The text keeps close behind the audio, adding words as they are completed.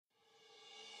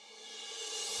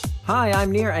Hi,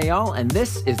 I'm Nir Eyal, and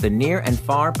this is the Near and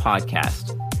Far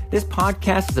podcast. This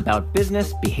podcast is about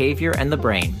business, behavior, and the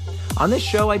brain. On this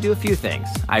show, I do a few things.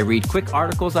 I read quick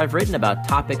articles I've written about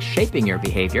topics shaping your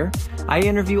behavior. I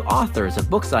interview authors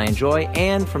of books I enjoy,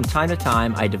 and from time to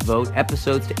time, I devote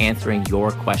episodes to answering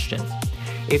your questions.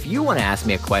 If you want to ask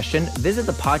me a question, visit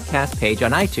the podcast page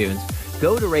on iTunes,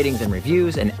 go to ratings and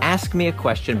reviews, and ask me a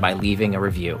question by leaving a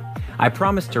review. I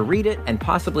promise to read it and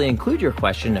possibly include your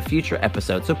question in a future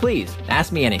episode, so please,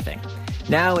 ask me anything.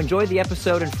 Now, enjoy the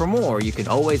episode, and for more, you can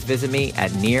always visit me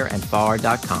at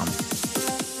nearandfar.com.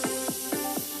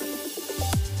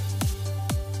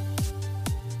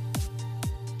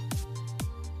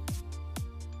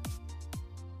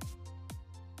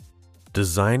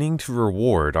 Designing to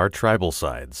Reward Our Tribal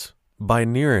Sides by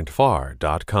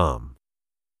nearandfar.com.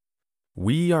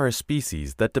 We are a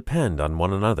species that depend on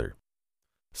one another.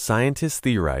 Scientists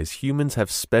theorize humans have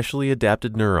specially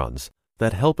adapted neurons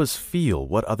that help us feel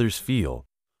what others feel,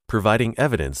 providing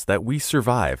evidence that we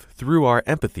survive through our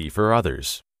empathy for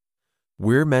others.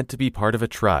 We're meant to be part of a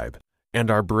tribe,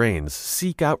 and our brains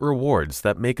seek out rewards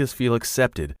that make us feel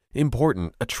accepted,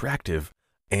 important, attractive,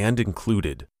 and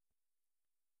included.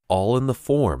 All in the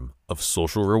form of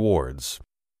social rewards.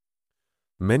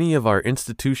 Many of our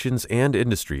institutions and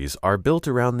industries are built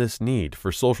around this need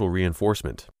for social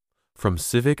reinforcement. From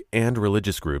civic and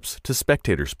religious groups to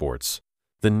spectator sports,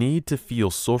 the need to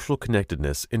feel social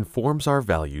connectedness informs our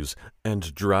values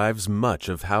and drives much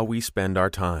of how we spend our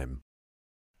time.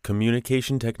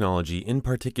 Communication technology in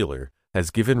particular has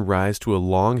given rise to a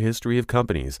long history of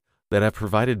companies that have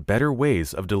provided better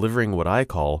ways of delivering what I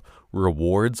call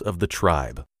rewards of the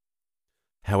tribe.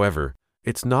 However,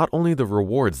 it's not only the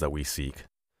rewards that we seek.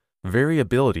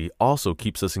 Variability also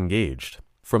keeps us engaged.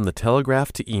 From the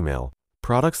telegraph to email,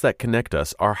 products that connect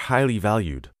us are highly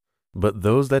valued, but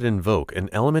those that invoke an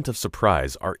element of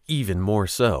surprise are even more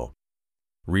so.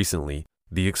 Recently,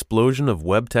 the explosion of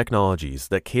web technologies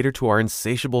that cater to our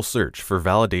insatiable search for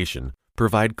validation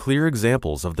provide clear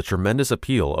examples of the tremendous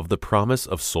appeal of the promise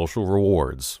of social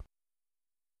rewards.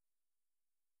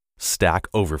 Stack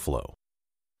Overflow.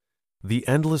 The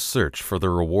endless search for the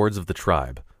rewards of the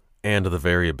tribe, and the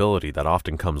variability that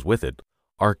often comes with it,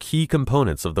 are key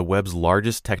components of the web's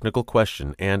largest technical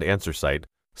question and answer site,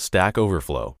 Stack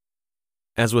Overflow.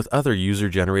 As with other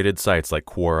user-generated sites like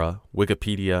Quora,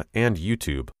 Wikipedia, and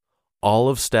YouTube, all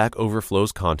of Stack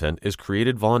Overflow's content is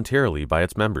created voluntarily by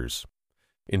its members.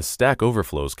 In Stack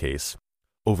Overflow's case,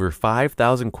 over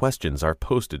 5,000 questions are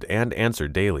posted and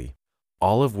answered daily,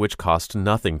 all of which cost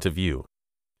nothing to view.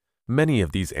 Many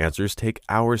of these answers take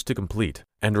hours to complete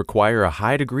and require a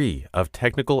high degree of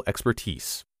technical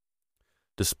expertise.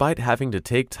 Despite having to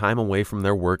take time away from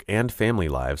their work and family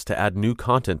lives to add new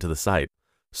content to the site,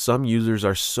 some users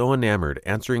are so enamored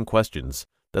answering questions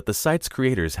that the site's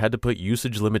creators had to put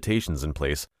usage limitations in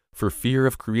place for fear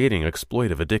of creating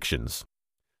exploitive addictions.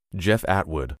 Jeff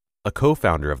Atwood, a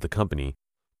co-founder of the company,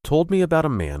 told me about a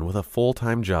man with a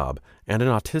full-time job and an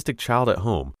autistic child at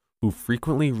home who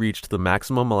frequently reached the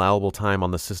maximum allowable time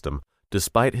on the system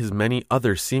despite his many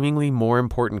other seemingly more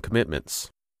important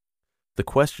commitments. The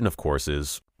question, of course,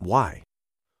 is why?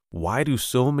 Why do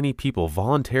so many people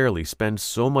voluntarily spend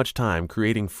so much time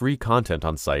creating free content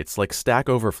on sites like Stack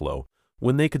Overflow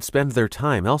when they could spend their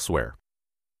time elsewhere?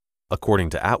 According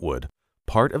to Atwood,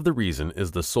 part of the reason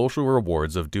is the social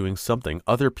rewards of doing something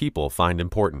other people find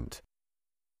important.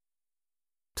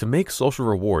 To make social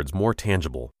rewards more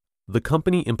tangible, the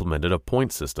company implemented a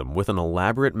point system with an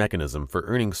elaborate mechanism for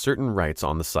earning certain rights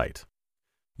on the site.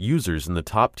 Users in the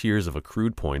top tiers of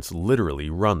accrued points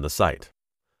literally run the site.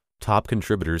 Top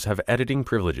contributors have editing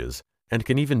privileges and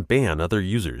can even ban other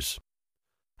users.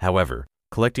 However,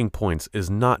 collecting points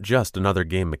is not just another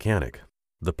game mechanic.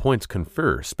 The points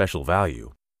confer special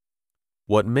value.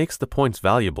 What makes the points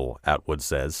valuable, Atwood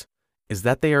says, is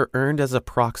that they are earned as a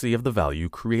proxy of the value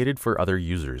created for other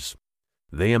users.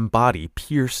 They embody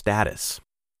peer status.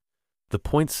 The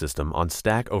points system on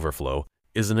Stack Overflow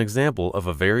is an example of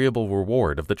a variable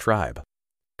reward of the tribe.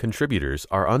 Contributors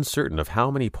are uncertain of how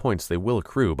many points they will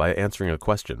accrue by answering a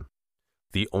question.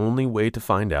 The only way to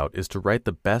find out is to write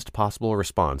the best possible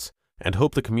response and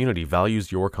hope the community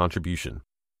values your contribution.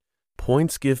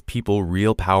 Points give people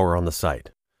real power on the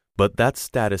site, but that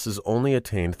status is only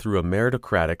attained through a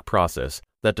meritocratic process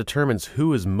that determines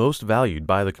who is most valued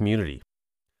by the community.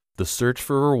 The search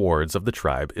for rewards of the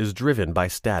tribe is driven by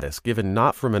status given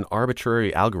not from an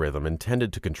arbitrary algorithm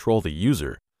intended to control the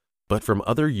user, but from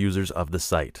other users of the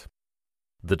site.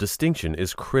 The distinction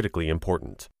is critically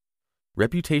important.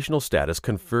 Reputational status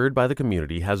conferred by the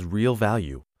community has real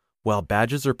value, while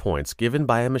badges or points given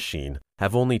by a machine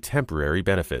have only temporary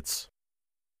benefits.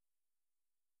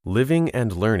 Living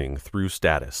and learning through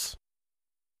status.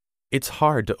 It's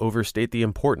hard to overstate the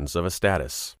importance of a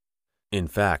status. In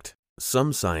fact,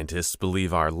 some scientists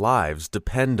believe our lives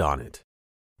depend on it.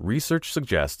 Research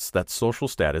suggests that social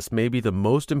status may be the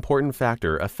most important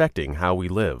factor affecting how we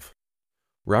live.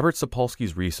 Robert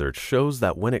Sapolsky's research shows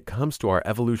that when it comes to our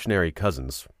evolutionary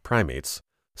cousins, primates,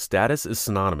 status is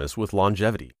synonymous with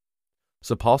longevity.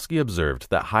 Sapolsky observed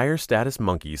that higher status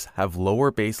monkeys have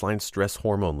lower baseline stress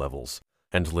hormone levels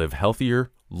and live healthier,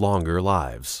 longer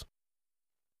lives.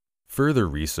 Further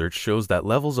research shows that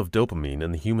levels of dopamine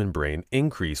in the human brain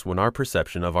increase when our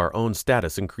perception of our own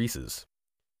status increases.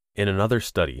 In another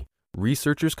study,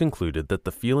 researchers concluded that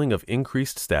the feeling of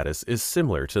increased status is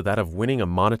similar to that of winning a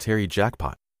monetary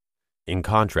jackpot. In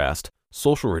contrast,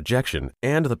 social rejection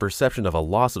and the perception of a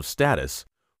loss of status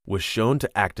was shown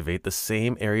to activate the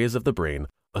same areas of the brain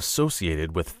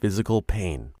associated with physical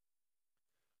pain.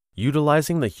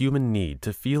 Utilizing the human need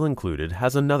to feel included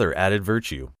has another added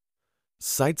virtue.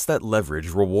 Sites that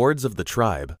leverage rewards of the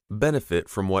tribe benefit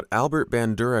from what Albert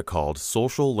Bandura called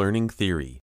social learning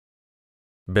theory.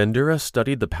 Bandura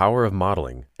studied the power of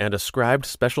modeling and ascribed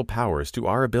special powers to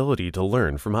our ability to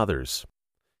learn from others.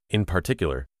 In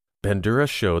particular, Bandura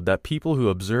showed that people who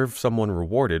observe someone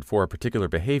rewarded for a particular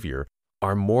behavior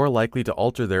are more likely to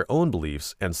alter their own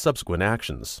beliefs and subsequent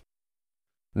actions.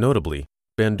 Notably,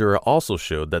 Bandura also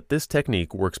showed that this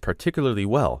technique works particularly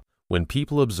well when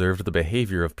people observed the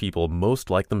behavior of people most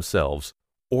like themselves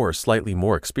or slightly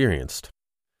more experienced.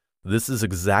 This is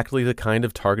exactly the kind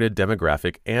of targeted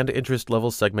demographic and interest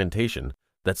level segmentation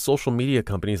that social media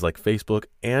companies like Facebook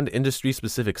and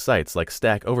industry-specific sites like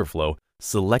Stack Overflow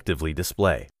selectively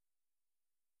display.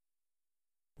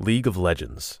 League of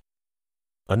Legends.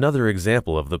 Another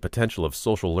example of the potential of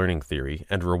social learning theory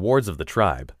and rewards of the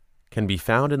tribe can be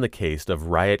found in the case of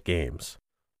Riot Games,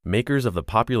 makers of the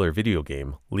popular video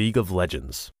game League of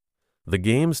Legends. The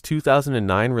game's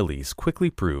 2009 release quickly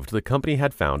proved the company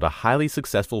had found a highly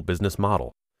successful business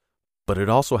model, but it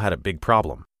also had a big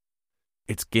problem.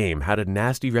 Its game had a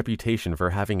nasty reputation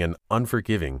for having an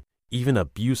unforgiving, even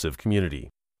abusive community.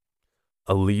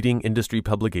 A leading industry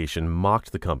publication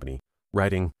mocked the company,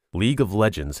 writing, "League of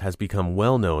Legends has become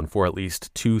well known for at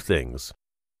least two things: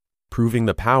 proving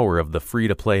the power of the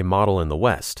free-to-play model in the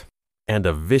West, and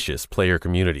a vicious player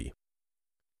community."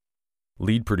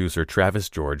 Lead producer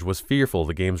Travis George was fearful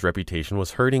the game's reputation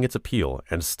was hurting its appeal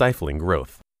and stifling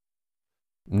growth.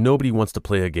 "Nobody wants to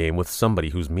play a game with somebody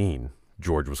who's mean,"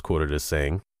 George was quoted as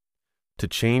saying. To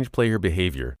change player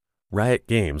behavior, Riot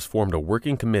Games formed a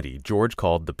working committee George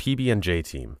called the PB&J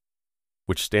Team,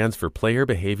 which stands for Player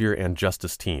Behavior and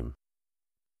Justice Team.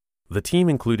 The team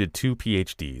included two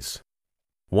PhDs,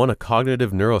 one a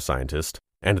cognitive neuroscientist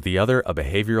and the other a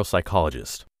behavioral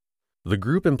psychologist. The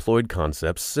group employed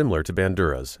concepts similar to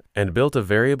Bandura's and built a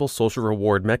variable social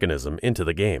reward mechanism into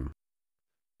the game.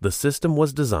 The system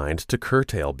was designed to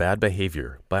curtail bad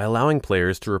behavior by allowing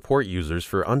players to report users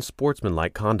for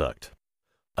unsportsmanlike conduct.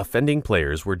 Offending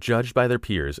players were judged by their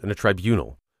peers in a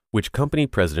tribunal, which company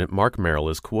president Mark Merrill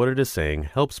is quoted as saying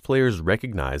helps players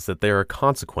recognize that there are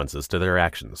consequences to their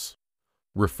actions.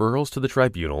 Referrals to the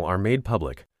tribunal are made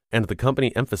public, and the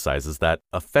company emphasizes that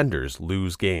offenders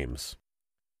lose games,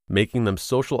 making them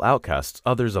social outcasts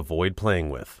others avoid playing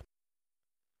with.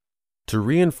 To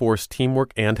reinforce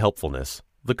teamwork and helpfulness,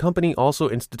 the company also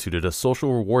instituted a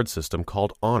social reward system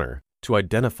called Honor to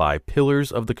identify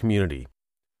pillars of the community.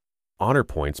 Honor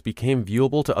points became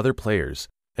viewable to other players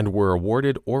and were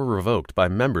awarded or revoked by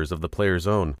members of the player's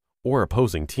own or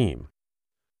opposing team.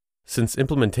 Since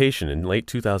implementation in late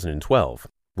 2012,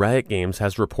 Riot Games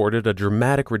has reported a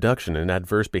dramatic reduction in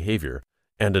adverse behavior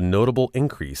and a notable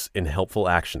increase in helpful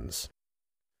actions.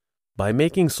 By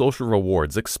making social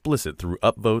rewards explicit through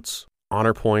upvotes,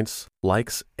 honor points,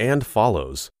 likes, and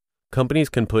follows, companies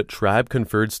can put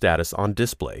tribe-conferred status on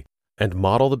display and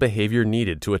model the behavior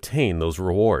needed to attain those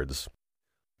rewards.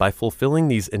 By fulfilling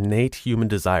these innate human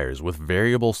desires with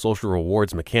variable social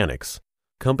rewards mechanics,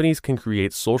 companies can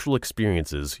create social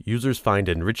experiences users find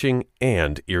enriching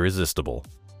and irresistible.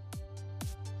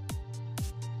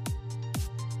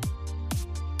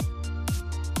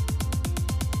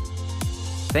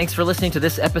 Thanks for listening to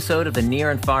this episode of the Near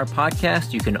and Far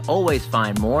podcast. You can always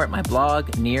find more at my blog,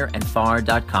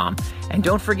 nearandfar.com. And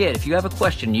don't forget, if you have a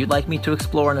question you'd like me to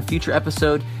explore in a future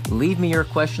episode, leave me your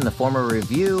question in the form of a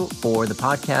review for the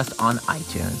podcast on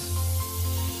iTunes.